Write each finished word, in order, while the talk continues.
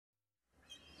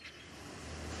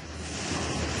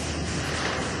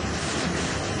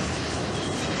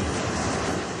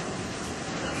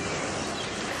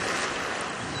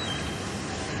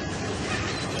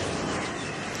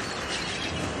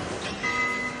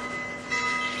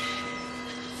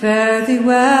Fare thee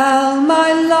well,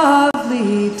 my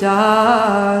lovely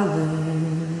darling,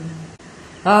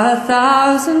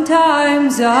 1,000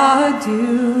 times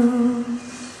adieu.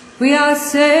 We are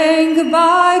saying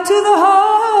goodbye to the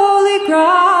holy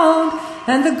ground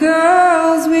and the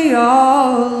girls we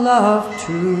all love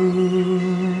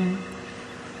true.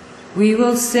 We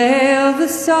will sail the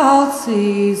salt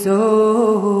seas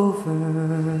over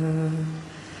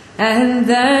and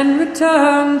then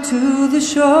return to the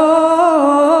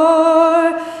shore.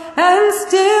 And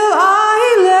still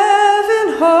I live in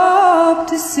hope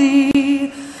to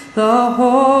see the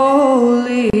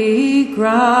holy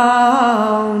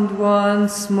ground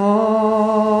once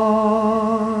more.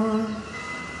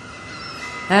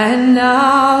 And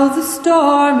now the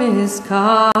storm is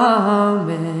coming,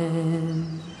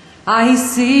 I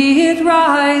see it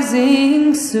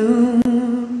rising soon.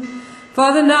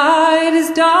 For the night is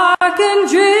dark and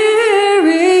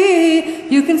dreary,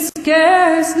 you can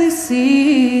scarcely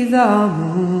see the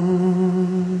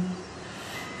moon.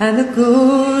 And the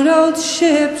good old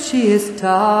ship, she is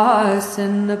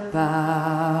tossing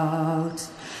about,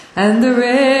 and the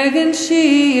rigging,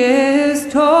 she is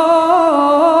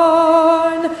torn.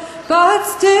 But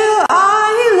still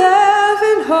I live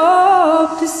in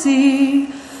hope to see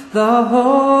the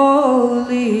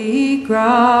holy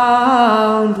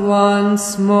ground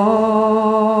once more.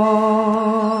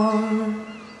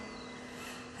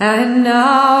 And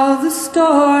now the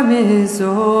storm is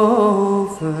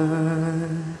over,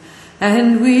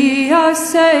 and we are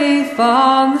safe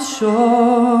on the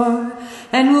shore,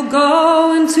 and we'll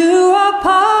go into a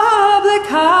public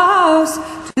house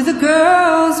to the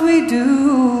girls we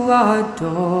do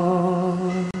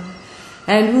adore.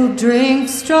 And we'll drink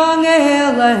strong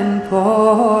ale and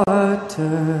porter,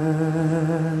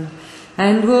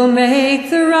 and we'll make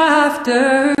the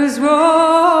rafters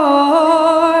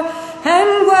roar.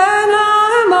 And when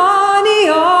our money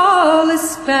all is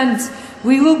spent,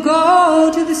 we will go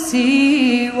to the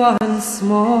sea once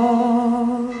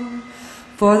more.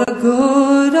 For the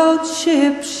good old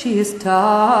ship, she is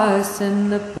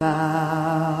tossing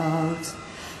about,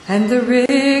 and the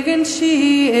rigging,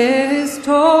 she is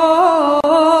torn.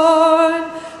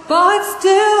 But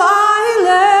still I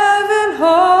live in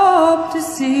hope to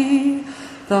see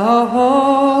the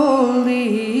holy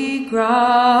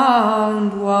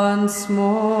ground once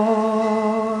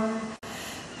more.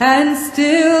 And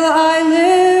still I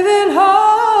live in hope